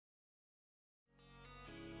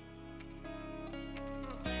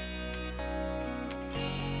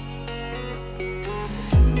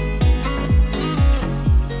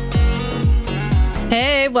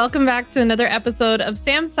welcome back to another episode of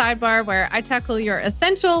Sam's Sidebar, where I tackle your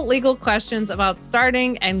essential legal questions about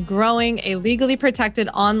starting and growing a legally protected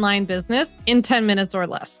online business in 10 minutes or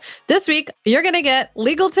less. This week, you're going to get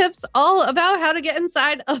legal tips all about how to get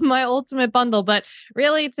inside of my ultimate bundle. But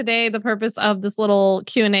really today, the purpose of this little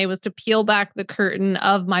Q&A was to peel back the curtain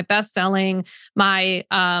of my best-selling, my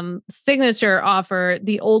signature offer,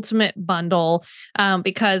 the ultimate bundle,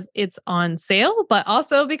 because it's on sale, but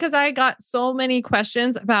also because I got so many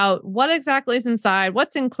questions about what exactly is inside,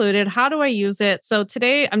 what's included, how do I use it? So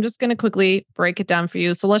today I'm just going to quickly break it down for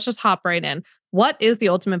you. So let's just hop right in. What is the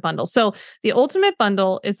Ultimate Bundle? So the Ultimate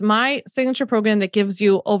Bundle is my signature program that gives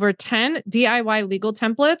you over 10 DIY legal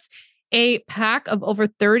templates, a pack of over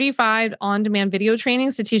 35 on-demand video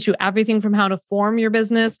trainings to teach you everything from how to form your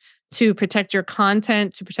business, to protect your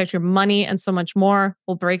content, to protect your money, and so much more.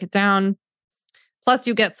 We'll break it down. Plus,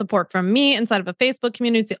 you get support from me inside of a Facebook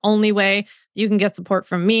community. It's the only way you can get support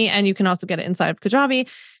from me. And you can also get it inside of Kajabi.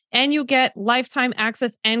 And you get lifetime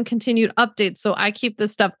access and continued updates. So I keep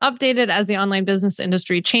this stuff updated as the online business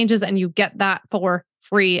industry changes, and you get that for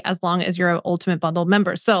free as long as you're an Ultimate Bundle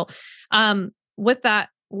member. So with that,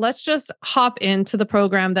 let's just hop into the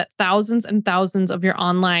program that thousands and thousands of your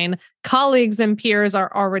online colleagues and peers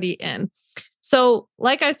are already in. So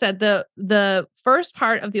like I said, the first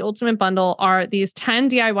part of the Ultimate Bundle are these 10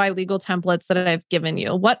 DIY legal templates that I've given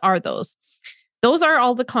you. What are those? Those are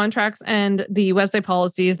all the contracts and the website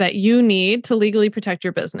policies that you need to legally protect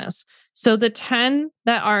your business. So the 10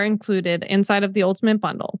 that are included inside of the Ultimate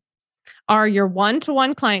Bundle are your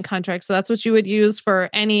one-to-one client contracts. So that's what you would use for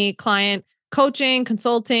any client coaching,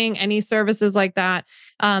 consulting, any services like that.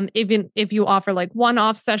 Even if you offer like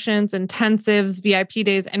one-off sessions, intensives, VIP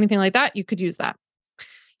days, anything like that, you could use that.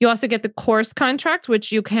 You also get the course contract,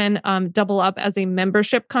 which you can double up as a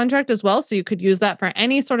membership contract as well. So you could use that for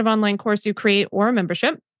any sort of online course you create or a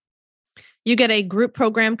membership. You get a group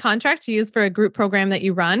program contract to use for a group program that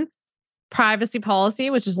you run. Privacy policy,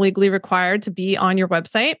 which is legally required to be on your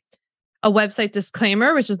website. A website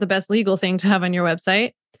disclaimer, which is the best legal thing to have on your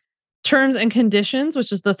website. Terms and conditions,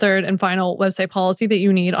 which is the third and final website policy that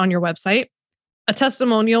you need on your website. A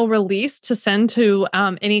testimonial release to send to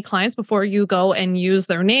any clients before you go and use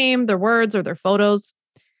their name, their words, or their photos.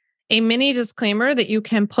 A mini disclaimer that you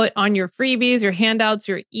can put on your freebies, your handouts,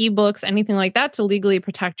 your ebooks, anything like that to legally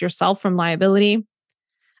protect yourself from liability.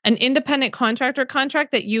 An independent contractor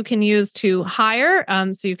contract that you can use to hire.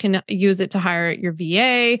 So you can use it to hire your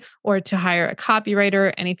VA or to hire a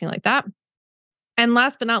copywriter, anything like that. And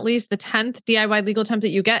last but not least, the 10th DIY legal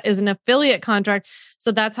template you get is an affiliate contract.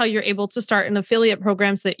 So that's how you're able to start an affiliate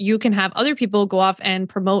program so that you can have other people go off and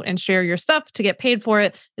promote and share your stuff to get paid for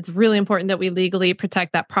it. It's really important that we legally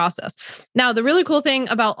protect that process. Now, the really cool thing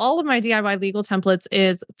about all of my DIY legal templates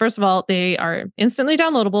is, first of all, they are instantly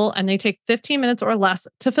downloadable and they take 15 minutes or less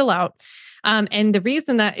to fill out. And the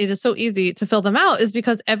reason that it is so easy to fill them out is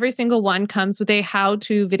because every single one comes with a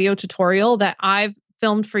how-to video tutorial that I've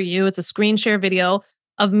filmed for you. It's a screen share video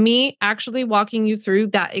of me actually walking you through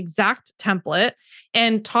that exact template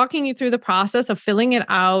and talking you through the process of filling it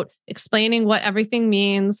out, explaining what everything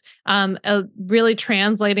means, really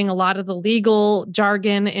translating a lot of the legal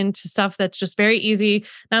jargon into stuff that's just very easy,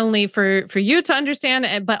 not only for you to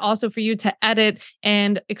understand, but also for you to edit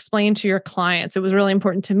and explain to your clients. It was really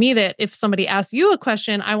important to me that if somebody asks you a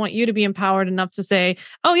question, I want you to be empowered enough to say,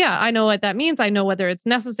 oh yeah, I know what that means. I know whether it's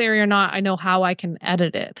necessary or not. I know how I can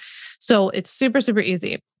edit it. So it's super, super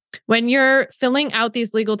easy. When you're filling out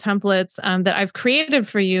these legal templates that I've created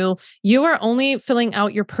for you, you are only filling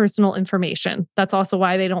out your personal information. That's also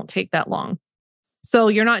why they don't take that long. So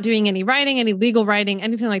you're not doing any writing, any legal writing,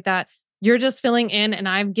 anything like that. You're just filling in, and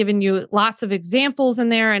I've given you lots of examples in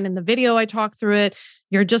there. And in the video, I talk through it.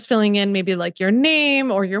 You're just filling in maybe like your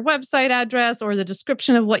name or your website address or the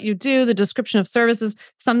description of what you do, the description of services,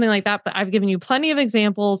 something like that. But I've given you plenty of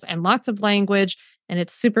examples and lots of language. And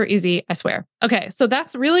it's super easy, I swear. Okay, so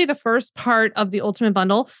that's really the first part of the Ultimate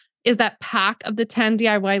Bundle, is that pack of the 10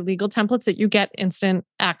 DIY legal templates that you get instant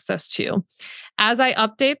access to. As I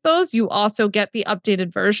update those, you also get the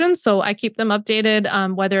updated version. So I keep them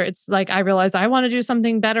updated, whether it's like I realize I want to do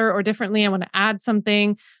something better or differently, I want to add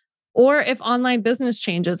something, or if online business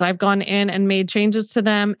changes, I've gone in and made changes to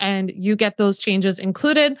them and you get those changes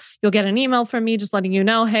included. You'll get an email from me just letting you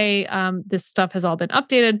know, hey, this stuff has all been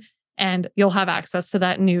updated. And you'll have access to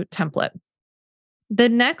that new template. The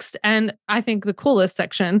next, and I think the coolest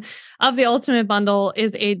section of the Ultimate Bundle,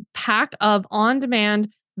 is a pack of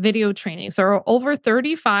on-demand video trainings. There are over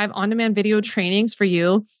 35 on-demand video trainings for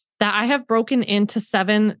you that I have broken into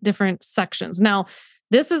 7 different sections. Now,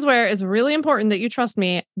 This is where it's really important that you trust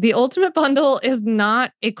me. The Ultimate Bundle is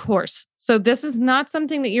not a course. So this is not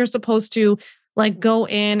something that you're supposed to like go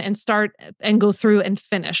in and start and go through and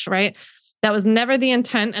finish, right? That was never the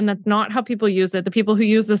intent, and that's not how people use it. The people who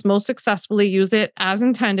use this most successfully use it as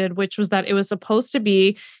intended, which was that it was supposed to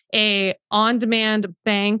be a on-demand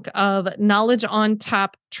bank of knowledge on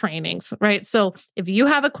tap trainings, right? So if you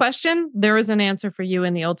have a question, there is an answer for you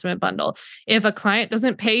in the Ultimate Bundle. If a client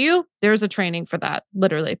doesn't pay you, there's a training for that.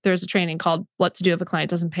 Literally, there's a training called What to Do If a Client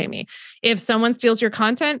Doesn't Pay Me. If someone steals your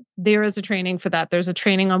content, there is a training for that. There's a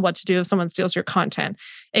training on what to do if someone steals your content.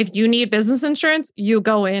 If you need business insurance, you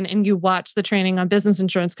go in and you watch the training on business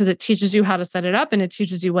insurance because it teaches you how to set it up and it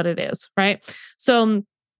teaches you what it is, right? So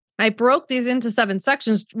I broke these into 7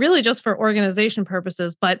 sections really just for organization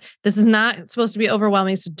purposes, but this is not supposed to be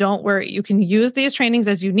overwhelming. So don't worry. You can use these trainings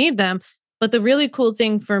as you need them. But the really cool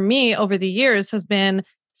thing for me over the years has been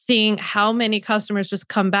seeing how many customers just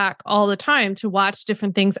come back all the time to watch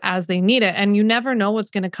different things as they need it. And you never know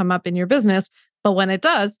what's going to come up in your business. But when it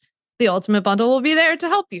does, the Ultimate Bundle will be there to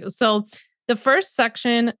help you. So the first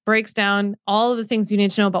section breaks down all of the things you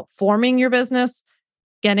need to know about forming your business,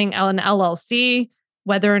 getting an LLC,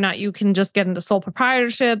 whether or not you can just get into sole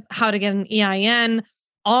proprietorship, how to get an EIN,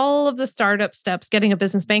 all of the startup steps, getting a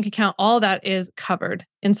business bank account, all that is covered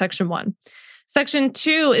in section 1. Section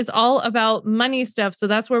 2 is all about money stuff. So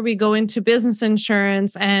that's where we go into business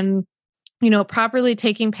insurance and properly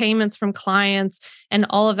taking payments from clients and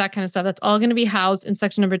all of that kind of stuff. That's all going to be housed in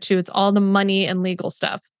section number 2. It's all the money and legal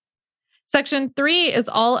stuff. Section 3 is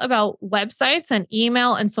all about websites and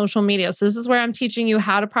email and social media. So this is where I'm teaching you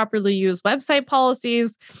how to properly use website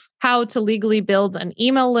policies, how to legally build an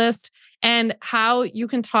email list, and how you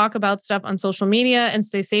can talk about stuff on social media and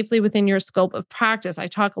stay safely within your scope of practice. I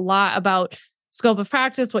talk a lot about scope of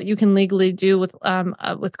practice, what you can legally do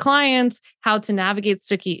with clients, how to navigate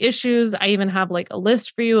sticky issues. I even have like a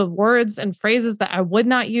list for you of words and phrases that I would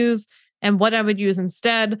not use and what I would use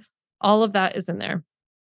instead. All of that is in there.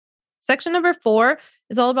 Section number 4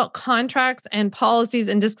 is all about contracts and policies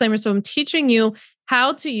and disclaimers. So I'm teaching you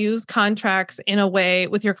how to use contracts in a way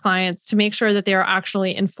with your clients to make sure that they are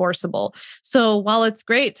actually enforceable. So while it's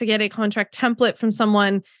great to get a contract template from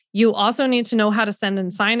someone, you also need to know how to send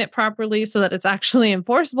and sign it properly so that it's actually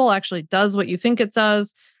enforceable, actually does what you think it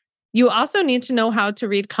does. You also need to know how to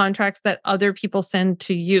read contracts that other people send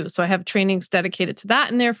to you. So I have trainings dedicated to that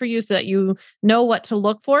in there for you so that you know what to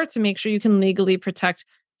look for to make sure you can legally protect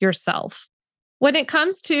yourself. When it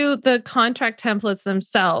comes to the contract templates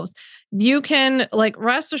themselves, you can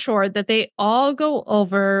rest assured that they all go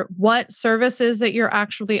over what services that you're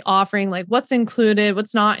actually offering, like what's included,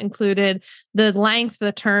 what's not included, the length,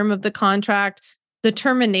 the term of the contract, the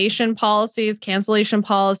termination policies, cancellation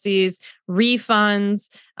policies, refunds,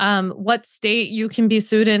 what state you can be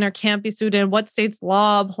sued in or can't be sued in, what state's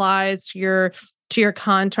law applies to your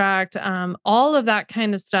contract, all of that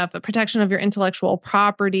kind of stuff, a protection of your intellectual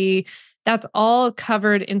property. That's all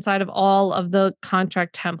covered inside of all of the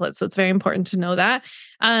contract templates. So it's very important to know that.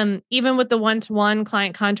 Even with the one-to-one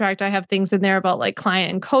client contract, I have things in there about like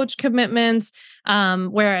client and coach commitments.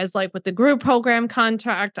 Whereas like with the group program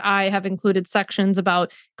contract, I have included sections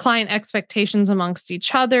about client expectations amongst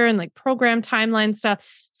each other and like program timeline stuff.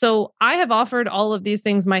 So I have offered all of these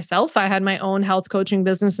things myself. I had my own health coaching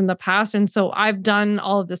business in the past. And so I've done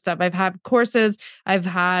all of this stuff. I've had courses, I've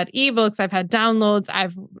had ebooks, I've had downloads,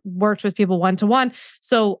 I've worked with people one-to-one.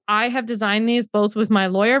 So I have designed these both with my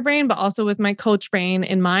lawyer brain, but also with my coach brain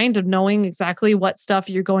in mind of knowing exactly what stuff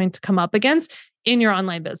you're going to come up against in your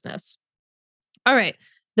online business. All right.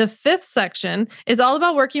 The 5th section is all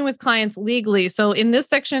about working with clients legally. So in this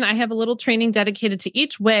section, I have a little training dedicated to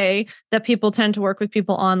each way that people tend to work with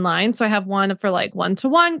people online. So I have one for like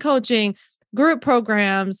one-to-one coaching, group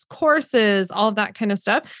programs, courses, all of that kind of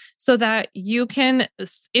stuff, so that you can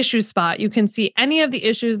issue spot. You can see any of the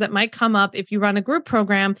issues that might come up if you run a group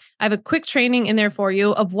program. I have a quick training in there for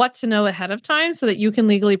you of what to know ahead of time so that you can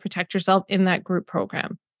legally protect yourself in that group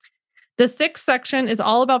program. The 6th section is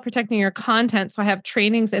all about protecting your content. So I have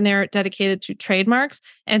trainings in there dedicated to trademarks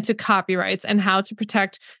and to copyrights and how to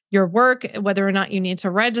protect your work, whether or not you need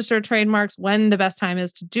to register trademarks, when the best time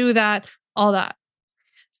is to do that, all that.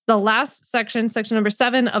 The last section, section number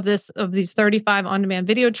 7 of these 35 on-demand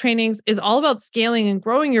video trainings, is all about scaling and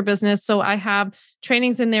growing your business. So I have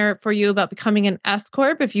trainings in there for you about becoming an S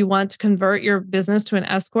Corp if you want to convert your business to an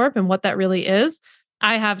S Corp and what that really is.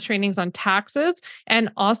 I have trainings on taxes and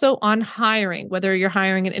also on hiring, whether you're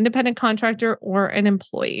hiring an independent contractor or an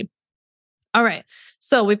employee. All right.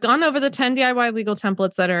 So we've gone over the 10 DIY legal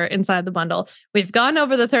templates that are inside the bundle. We've gone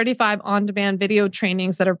over the 35 on-demand video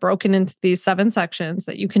trainings that are broken into these 7 sections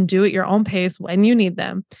that you can do at your own pace when you need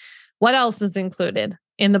them. What else is included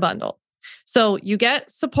in the bundle? So you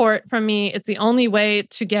get support from me. It's the only way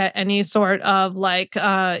to get any sort of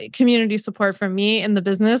community support from me in the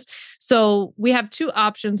business. So we have 2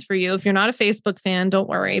 options for you. If you're not a Facebook fan, don't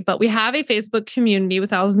worry, but we have a Facebook community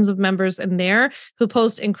with thousands of members in there who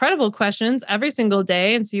post incredible questions every single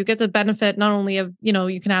day. And so you get the benefit not only of,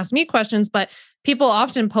 you can ask me questions, but people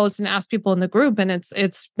often post and ask people in the group. And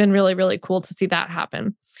it's been really, really cool to see that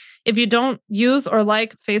happen. If you don't use or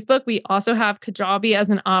like Facebook, we also have Kajabi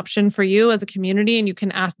as an option for you as a community, and you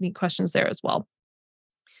can ask me questions there as well.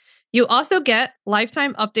 You also get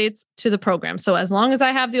lifetime updates to the program. So as long as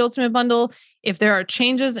I have the Ultimate Bundle, if there are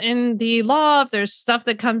changes in the law, if there's stuff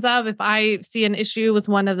that comes up, if I see an issue with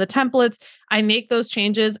one of the templates, I make those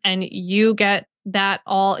changes and you get that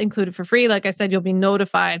all included for free. Like I said, you'll be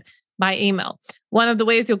notified by email. One of the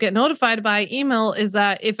ways you'll get notified by email is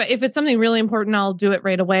that if it's something really important, I'll do it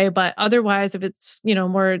right away. But otherwise, if it's,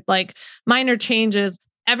 more like minor changes,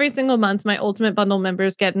 every single month, my Ultimate Bundle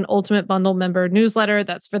members get an Ultimate Bundle member newsletter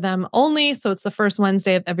that's for them only. So it's the first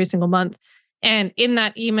Wednesday of every single month. And in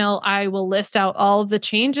that email, I will list out all of the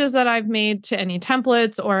changes that I've made to any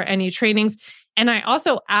templates or any trainings. And I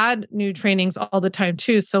also add new trainings all the time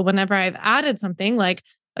too. So whenever I've added something, like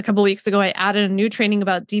a couple of weeks ago, I added a new training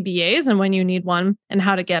about DBAs and when you need one and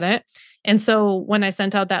how to get it. And so when I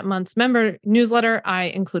sent out that month's member newsletter, I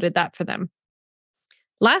included that for them.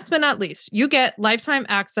 Last but not least, you get lifetime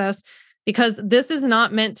access because this is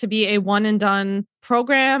not meant to be a one and done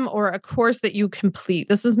program or a course that you complete.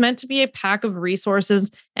 This is meant to be a pack of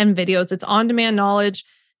resources and videos. It's on-demand knowledge.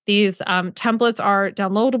 These templates are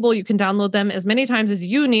downloadable. You can download them as many times as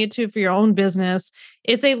you need to for your own business.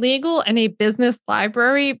 It's a legal and a business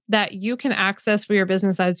library that you can access for your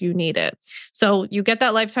business as you need it. So you get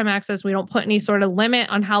that lifetime access. We don't put any sort of limit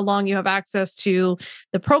on how long you have access to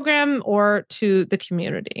the program or to the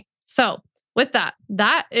community. So with that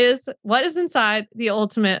is what is inside the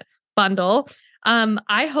Ultimate Bundle.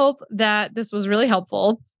 I hope that this was really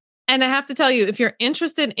helpful. And I have to tell you, if you're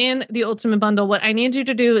interested in the Ultimate Bundle, what I need you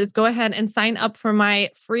to do is go ahead and sign up for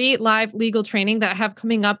my free live legal training that I have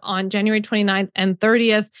coming up on January 29th and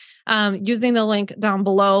 30th, using the link down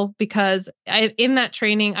below, because in that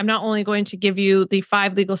training, I'm not only going to give you the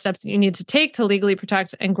 5 legal steps that you need to take to legally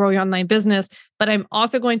protect and grow your online business, but I'm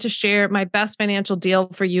also going to share my best financial deal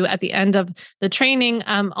for you at the end of the training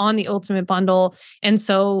on the Ultimate Bundle. And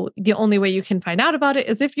so the only way you can find out about it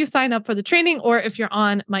is if you sign up for the training or if you're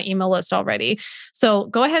on my email list already. So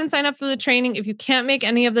go ahead and sign up for the training. If you can't make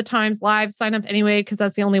any of the times live, sign up anyway, because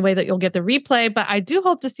that's the only way that you'll get the replay. But I do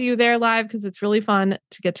hope to see you there live because it's really fun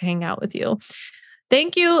to get to hang out with you.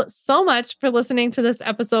 Thank you so much for listening to this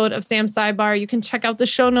episode of Sam's Sidebar. You can check out the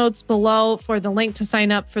show notes below for the link to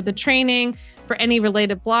sign up for the training, for any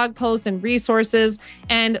related blog posts and resources.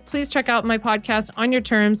 And please check out my podcast, On Your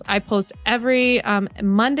Terms. I post every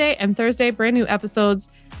Monday and Thursday, brand new episodes.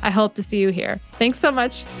 I hope to see you here. Thanks so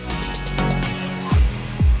much.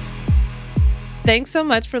 Thanks so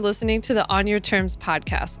much for listening to the On Your Terms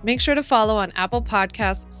podcast. Make sure to follow on Apple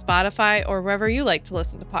Podcasts, Spotify, or wherever you like to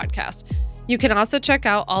listen to podcasts. You can also check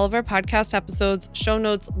out all of our podcast episodes, show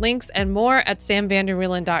notes, links, and more at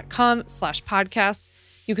samvanderwielen.com/podcast.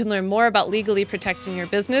 You can learn more about legally protecting your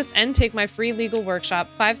business and take my free legal workshop,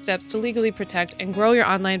 5 Steps to Legally Protect and Grow Your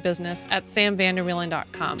Online Business at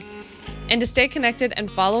samvanderwielen.com. And to stay connected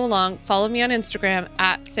and follow along, follow me on Instagram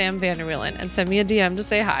at samvanderwielen and send me a DM to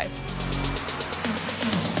say hi.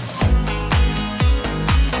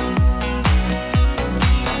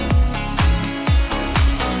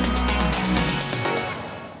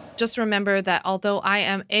 Just remember that although I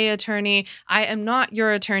am an attorney, I am not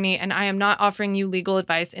your attorney, and I am not offering you legal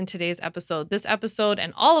advice in today's episode. This episode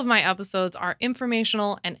and all of my episodes are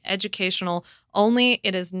informational and educational only.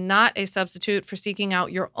 It is not a substitute for seeking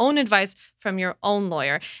out your own advice from your own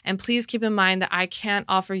lawyer. And please keep in mind that I can't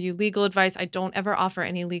offer you legal advice. I don't ever offer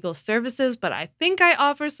any legal services, but I think I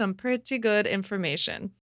offer some pretty good information.